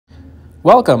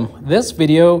Welcome! This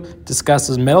video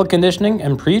discusses metal conditioning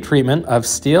and pre-treatment of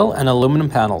steel and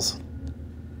aluminum panels.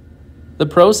 The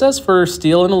process for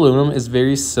steel and aluminum is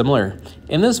very similar.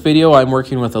 In this video, I'm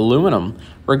working with aluminum.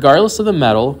 Regardless of the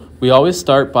metal, we always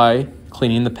start by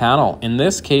cleaning the panel. In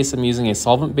this case, I'm using a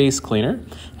solvent-based cleaner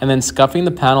and then scuffing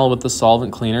the panel with the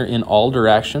solvent cleaner in all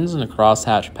directions in a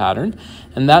crosshatch pattern,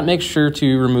 and that makes sure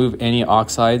to remove any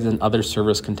oxides and other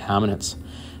surface contaminants.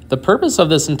 The purpose of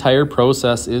this entire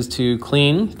process is to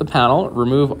clean the panel,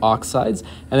 remove oxides,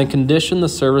 and then condition the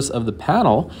surface of the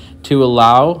panel to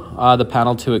allow the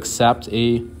panel to accept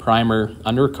a primer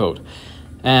undercoat.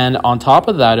 And on top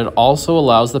of that, it also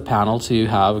allows the panel to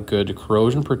have good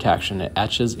corrosion protection. It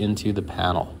etches into the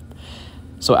panel.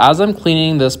 So as I'm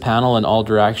cleaning this panel in all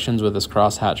directions with this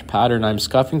crosshatch pattern, I'm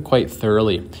scuffing quite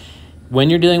thoroughly. When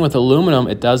you're dealing with aluminum,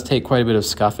 it does take quite a bit of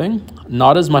scuffing.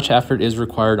 Not as much effort is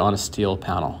required on a steel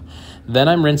panel. Then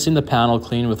I'm rinsing the panel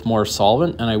clean with more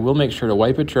solvent, and I will make sure to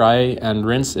wipe it dry and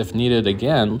rinse if needed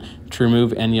again to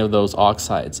remove any of those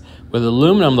oxides. With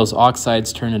aluminum, those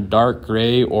oxides turn a dark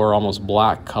gray or almost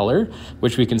black color,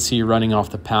 which we can see running off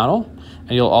the panel.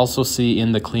 And you'll also see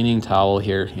in the cleaning towel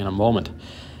here in a moment.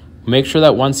 Make sure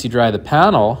that once you dry the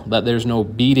panel, that there's no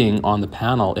beading on the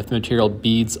panel. If the material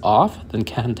beads off, then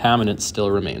contaminants still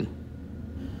remain.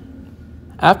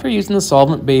 After using the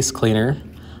solvent-based cleaner,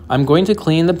 I'm going to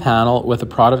clean the panel with a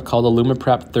product called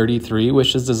AlumiPrep 33,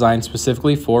 which is designed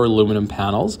specifically for aluminum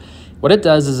panels. What it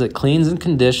does is it cleans and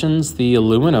conditions the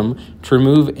aluminum to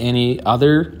remove any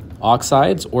other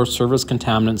oxides or surface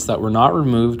contaminants that were not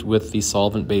removed with the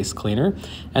solvent-based cleaner.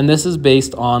 And this is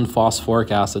based on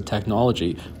phosphoric acid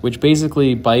technology, which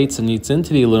basically bites and eats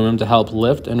into the aluminum to help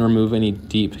lift and remove any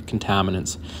deep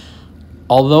contaminants.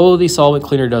 Although the solvent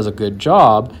cleaner does a good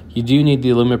job, you do need the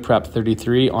AlumiPrep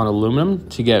 33 on aluminum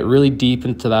to get really deep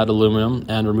into that aluminum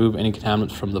and remove any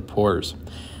contaminants from the pores.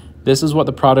 This is what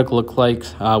the product looks like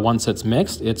once it's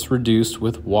mixed. It's reduced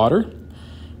with water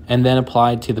and then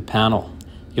applied to the panel.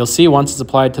 You'll see once it's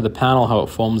applied to the panel how it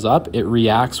foams up. It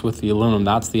reacts with the aluminum.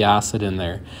 That's the acid in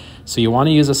there. So you want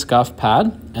to use a scuff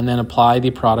pad and then apply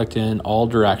the product in all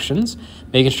directions,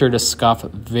 making sure to scuff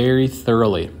very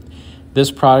thoroughly.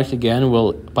 This product again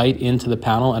will bite into the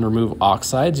panel and remove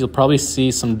oxides. You'll probably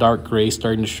see some dark gray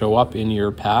starting to show up in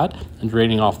your pad and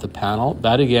draining off the panel.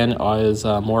 That again is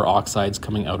more oxides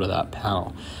coming out of that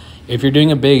panel. If you're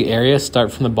doing a big area,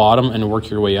 start from the bottom and work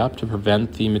your way up to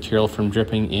prevent the material from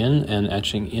dripping in and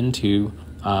etching into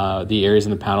the areas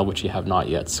in the panel which you have not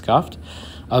yet scuffed.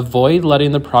 Avoid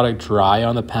letting the product dry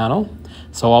on the panel,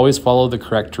 so always follow the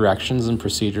correct directions and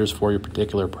procedures for your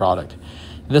particular product.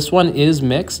 This one is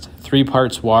mixed, 3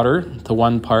 parts water to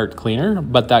 1 part cleaner,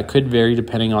 but that could vary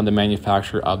depending on the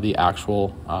manufacturer of the actual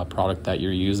product that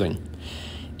you're using.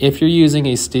 If you're using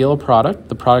a steel product,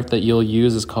 the product that you'll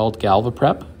use is called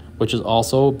GalvaPrep, which is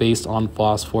also based on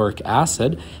phosphoric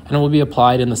acid, and it will be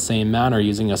applied in the same manner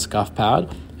using a scuff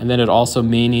pad, and then it also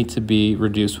may need to be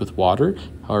reduced with water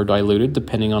or diluted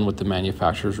depending on what the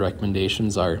manufacturer's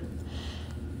recommendations are.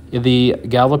 The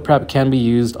GalvaPrep can be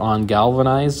used on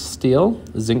galvanized steel,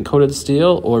 zinc-coated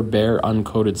steel, or bare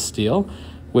uncoated steel,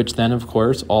 which then of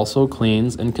course also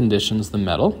cleans and conditions the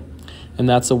metal. And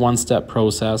that's a one-step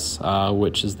process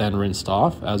which is then rinsed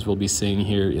off, as we'll be seeing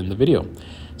here in the video.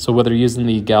 So whether you're using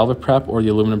the GalvaPrep or the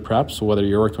aluminum prep, so whether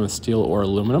you're working with steel or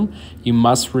aluminum, you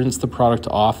must rinse the product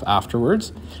off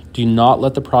afterwards. Do not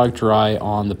let the product dry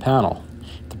on the panel.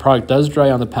 If the product does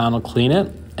dry on the panel, clean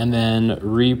it, and then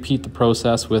repeat the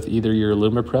process with either your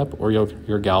AlumiPrep or your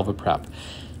GalvaPrep.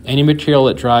 Any material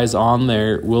that dries on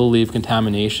there will leave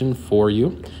contamination for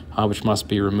you, which must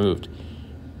be removed.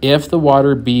 If the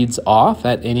water beads off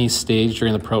at any stage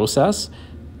during the process,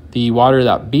 the water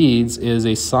that beads is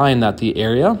a sign that the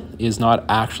area is not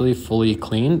actually fully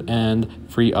cleaned and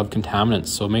free of contaminants.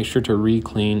 So make sure to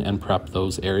re-clean and prep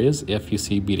those areas if you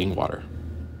see beading water.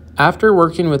 After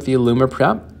working with the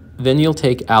AlumiPrep, then you'll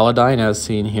take iodine as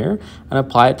seen here and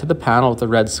apply it to the panel with the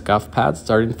red scuff pad,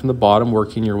 starting from the bottom,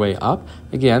 working your way up.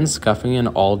 Again, scuffing in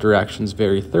all directions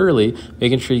very thoroughly,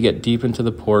 making sure you get deep into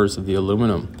the pores of the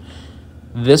aluminum.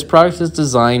 This product is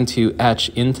designed to etch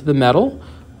into the metal,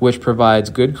 which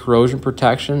provides good corrosion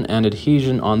protection and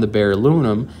adhesion on the bare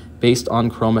aluminum based on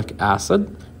chromic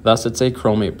acid. Thus, it's a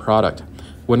chromate product.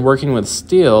 When working with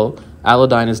steel,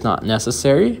 iodine is not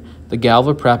necessary. The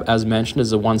GalvaPrep, as mentioned,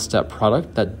 is a one-step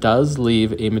product that does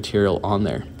leave a material on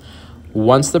there.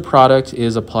 Once the product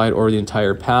is applied over the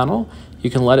entire panel, you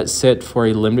can let it sit for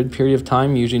a limited period of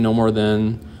time, usually no more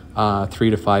than 3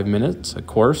 to 5 minutes. Of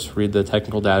course, read the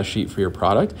technical data sheet for your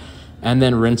product, and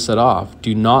then rinse it off.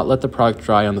 Do not let the product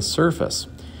dry on the surface.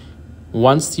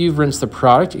 Once you've rinsed the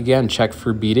product, again, check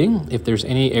for beading. If there's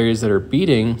any areas that are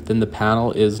beading, then the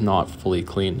panel is not fully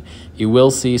clean. You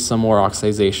will see some more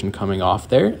oxidization coming off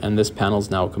there, and this panel is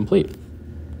now complete.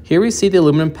 Here we see the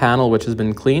aluminum panel, which has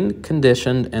been cleaned,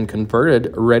 conditioned, and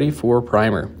converted, ready for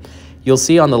primer. You'll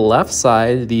see on the left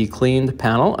side the cleaned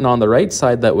panel, and on the right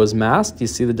side that was masked, you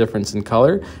see the difference in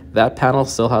color. That panel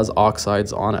still has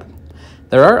oxides on it.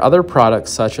 There are other products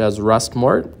such as Rust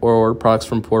Mort or products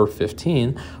from Pour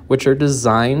 15, which are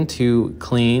designed to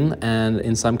clean and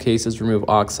in some cases remove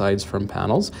oxides from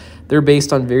panels. They're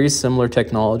based on very similar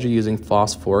technology using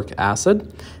phosphoric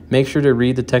acid. Make sure to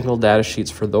read the technical data sheets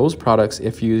for those products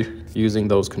if you're using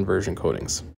those conversion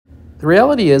coatings. The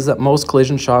reality is that most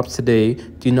collision shops today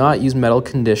do not use metal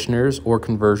conditioners or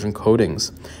conversion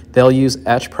coatings. They'll use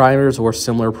etch primers or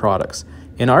similar products.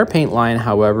 In our paint line,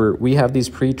 however, we have these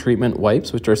pre-treatment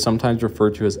wipes, which are sometimes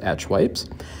referred to as etch wipes.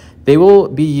 They will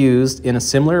be used in a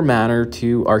similar manner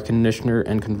to our conditioner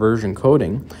and conversion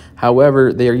coating.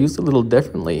 However, they are used a little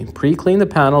differently. Pre-clean the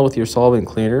panel with your solvent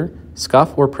cleaner,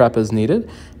 scuff or prep as needed,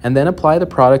 and then apply the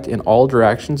product in all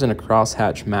directions in a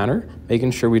crosshatch manner,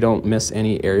 making sure we don't miss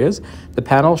any areas. The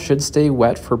panel should stay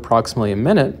wet for approximately a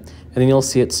minute, and then you'll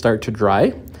see it start to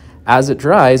dry. As it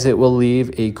dries, it will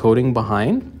leave a coating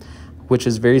behind, which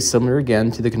is very similar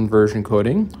again to the conversion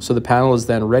coating. So the panel is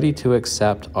then ready to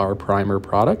accept our primer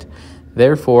product.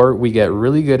 Therefore, we get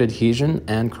really good adhesion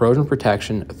and corrosion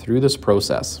protection through this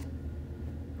process.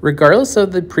 Regardless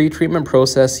of the pre-treatment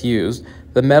process used,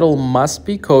 the metal must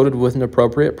be coated with an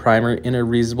appropriate primer in a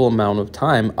reasonable amount of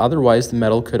time, otherwise the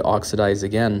metal could oxidize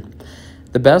again.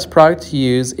 The best product to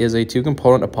use is a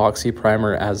 2-component epoxy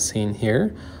primer as seen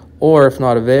here, or if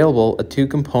not available, a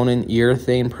 2-component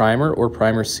urethane primer or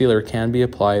primer sealer can be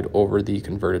applied over the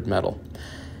converted metal.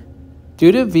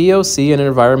 Due to VOC and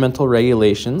environmental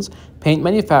regulations, paint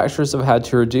manufacturers have had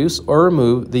to reduce or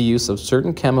remove the use of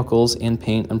certain chemicals in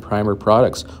paint and primer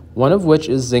products, one of which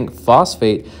is zinc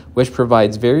phosphate, which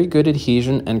provides very good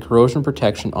adhesion and corrosion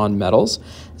protection on metals.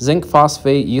 Zinc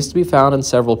phosphate used to be found in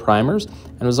several primers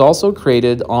and was also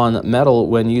created on metal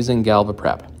when using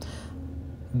GalvaPrep.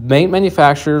 Paint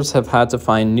manufacturers have had to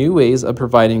find new ways of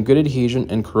providing good adhesion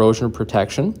and corrosion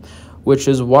protection, which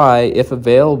is why, if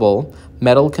available,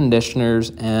 metal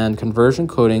conditioners and conversion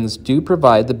coatings do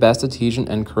provide the best adhesion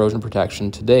and corrosion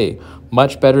protection today,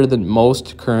 much better than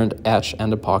most current etch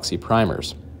and epoxy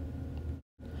primers.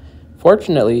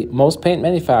 Fortunately, most paint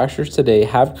manufacturers today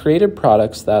have created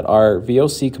products that are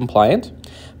VOC compliant,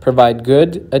 provide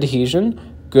good adhesion,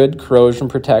 good corrosion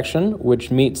protection, which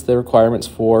meets the requirements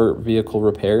for vehicle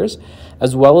repairs,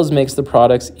 as well as makes the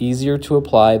products easier to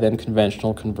apply than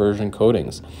conventional conversion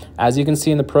coatings. As you can see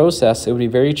in the process, it would be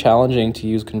very challenging to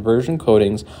use conversion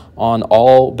coatings on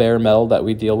all bare metal that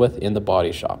we deal with in the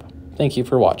body shop. Thank you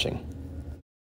for watching.